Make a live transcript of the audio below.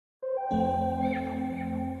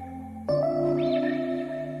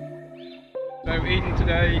Eating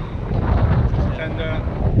today, tender.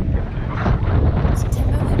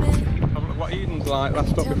 Have a look what Eden's like, last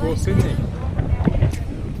stop before Sydney.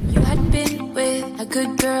 You hadn't been with a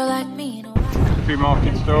good girl like me. A few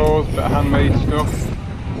market stores, bit of handmade stuff,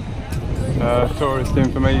 tourist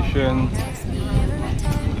information,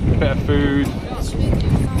 bit of food.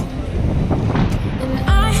 And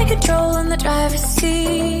I had control in the driver's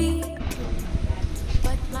seat,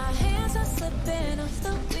 but my hands are slipping off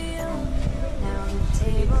the wheel. Now the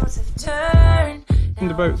tables have turned. And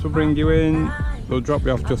the boats will bring you in, they'll drop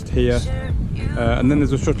you off just here, and then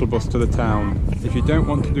there's a shuttle bus to the town. If you don't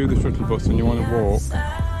want to do the shuttle bus and you want to walk,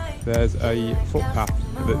 there's a footpath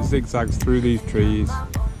that zigzags through these trees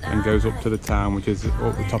and goes up to the town, which is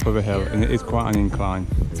up the top of a hill, and it is quite an incline.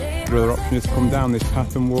 The other option is to come down this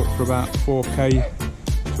path and walk for about 4k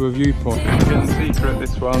to a viewpoint. Hidden secret,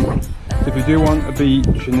 this one. If you do want a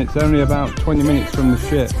beach and it's only about 20 minutes from the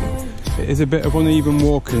ship, it is a bit of uneven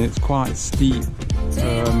walking, it's quite steep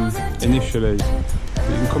initially. But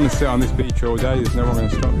you can come and sit on this beach all day, there's no one going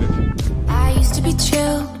to stop you. I used to be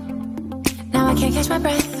chill, now I can't catch my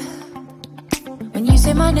breath. When you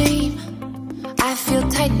say my name, I feel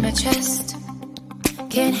tight in my chest.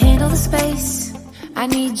 Can't handle the space, I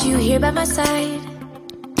need you here by my side.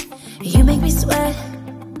 You make me sweat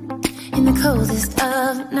in the coldest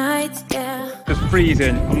of nights, yeah. Just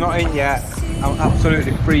freezing, I'm not in yet, I'm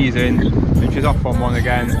absolutely freezing, which is off on one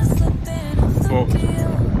again. But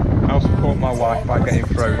I'll support my wife by getting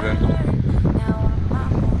frozen.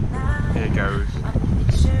 Here goes.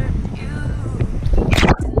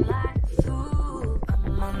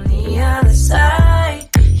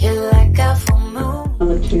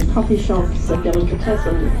 The two coffee shops and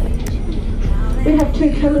delicatessen. We have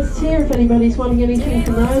two chemists here if anybody's wanting anything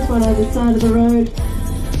from those. One over the side of the road,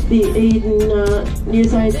 the Eden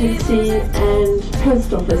News Agency and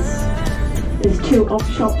Post Office. There's two op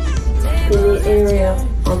shops in the area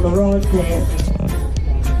on the road there.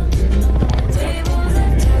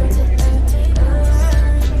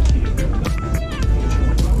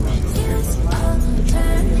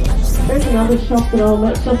 There's another shop that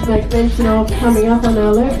I'll just make mention of coming up on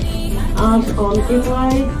our left, Art on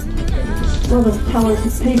Inway. A lot of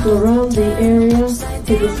talented people around the area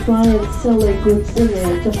to display and sell their goods in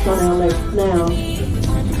there, just on our left now.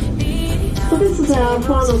 So this is our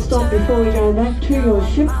final stop before we go back to your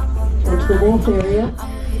ship, or to the wharf area.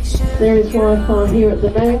 There is Wi-Fi here at the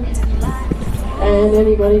bank, and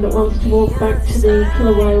anybody that wants to walk back to the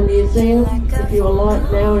Killer Whale Museum, if you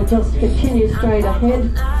alight now and just continue straight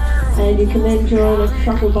ahead, and you can then join a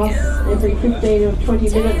shuttle bus every 15 or 20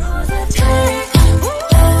 minutes.